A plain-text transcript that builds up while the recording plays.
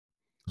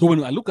So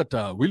when I look at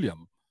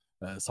William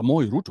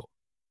Samoei Ruto,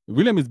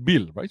 William is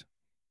Bill, right?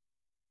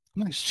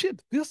 I'm like,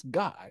 shit, this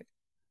guy,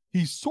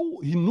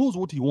 he knows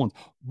what he wants.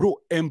 Bro,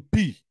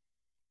 MP,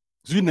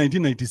 so in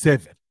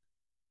 1997.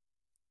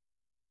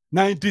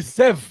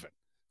 97.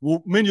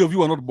 Well, many of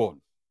you are not born.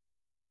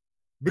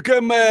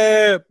 Became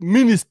a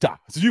minister,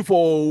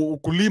 for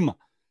Ukulima.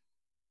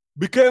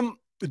 Became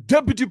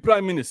deputy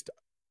prime minister.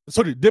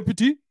 Sorry,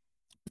 deputy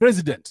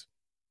president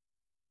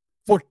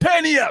for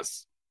 10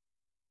 years.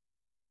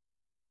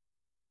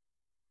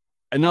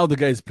 And now the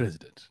guy is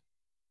president.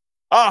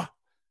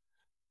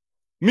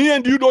 Me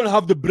and you don't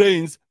have the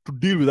brains to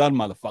deal with that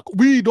motherfucker.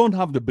 We don't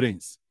have the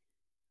brains.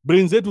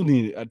 Brains zetu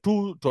ni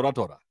too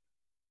tora.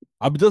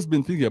 I've just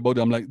been thinking about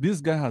it. I'm like,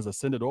 this guy has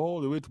ascended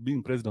all the way to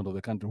being president of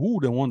the country. Who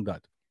would want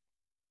that?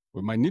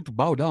 We might need to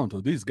bow down to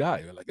this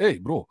guy. We're like, hey,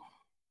 bro,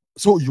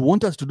 so you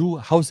want us to do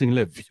housing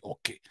levy?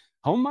 Okay.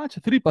 How much?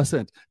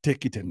 3%.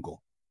 Take it and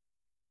go.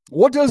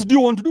 What else do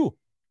you want to do?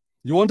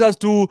 You want us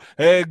to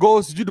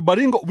go to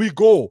Baringo? We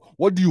go.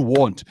 What do you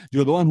want?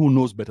 You're the one who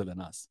knows better than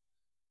us.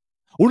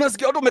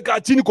 Unasikia watu wamekaa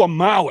chini kwa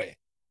mawe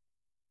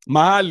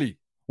mahali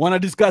wanna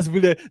discuss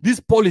vile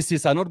these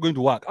policies are not going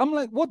to work. I'm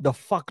like, what the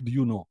fuck do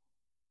you know?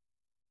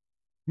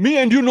 Me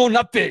and you know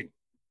nothing.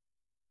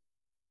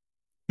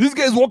 This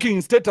guy is working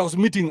in State House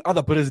meeting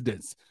other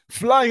presidents,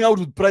 flying out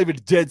with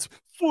private jets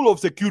full of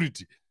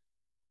security.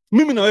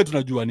 Mimi na wewe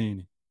tunajua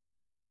nini?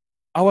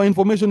 Our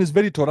information is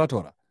very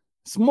tora.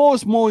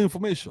 Small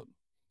information.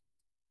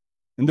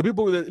 And the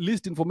people with the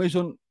least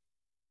information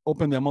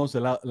open their mouths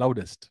the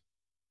loudest.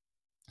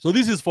 So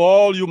this is for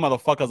all you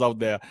motherfuckers out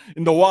there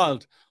in the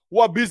world who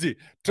are busy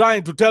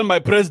trying to tell my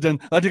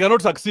president that he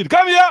cannot succeed.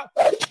 Come here!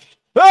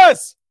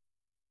 Yes!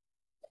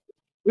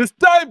 It's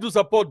time to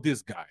support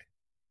this guy.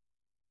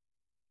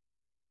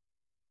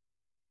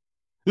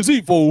 You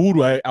see, for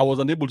Uhuru, I was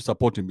unable to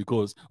support him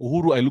because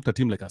Uhuru, I looked at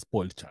him like a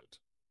spoiled child.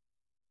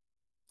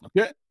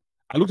 Okay?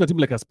 I looked at him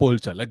like a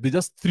spoiled child. Like they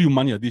just threw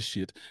money at this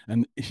shit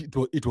and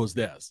it was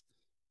theirs.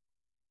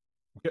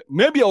 Okay?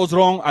 Maybe I was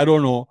wrong. I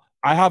don't know.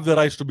 I have the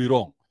right to be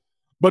wrong.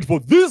 But for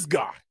this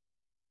guy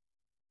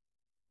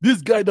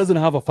doesn't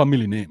have a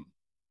family name.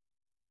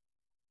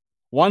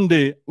 One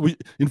day,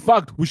 in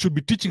fact, we should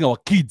be teaching our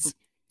kids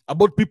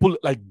about people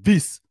like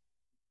this.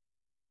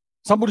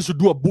 Somebody should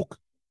do a book.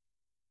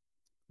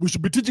 We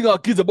should be teaching our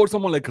kids about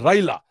someone like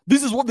Raila.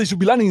 This is what they should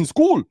be learning in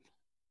school.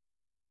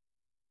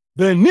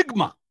 The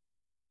enigma.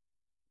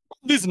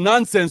 This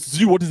nonsense,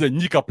 see what is a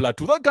Nika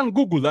plateau. They can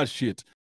Google that shit.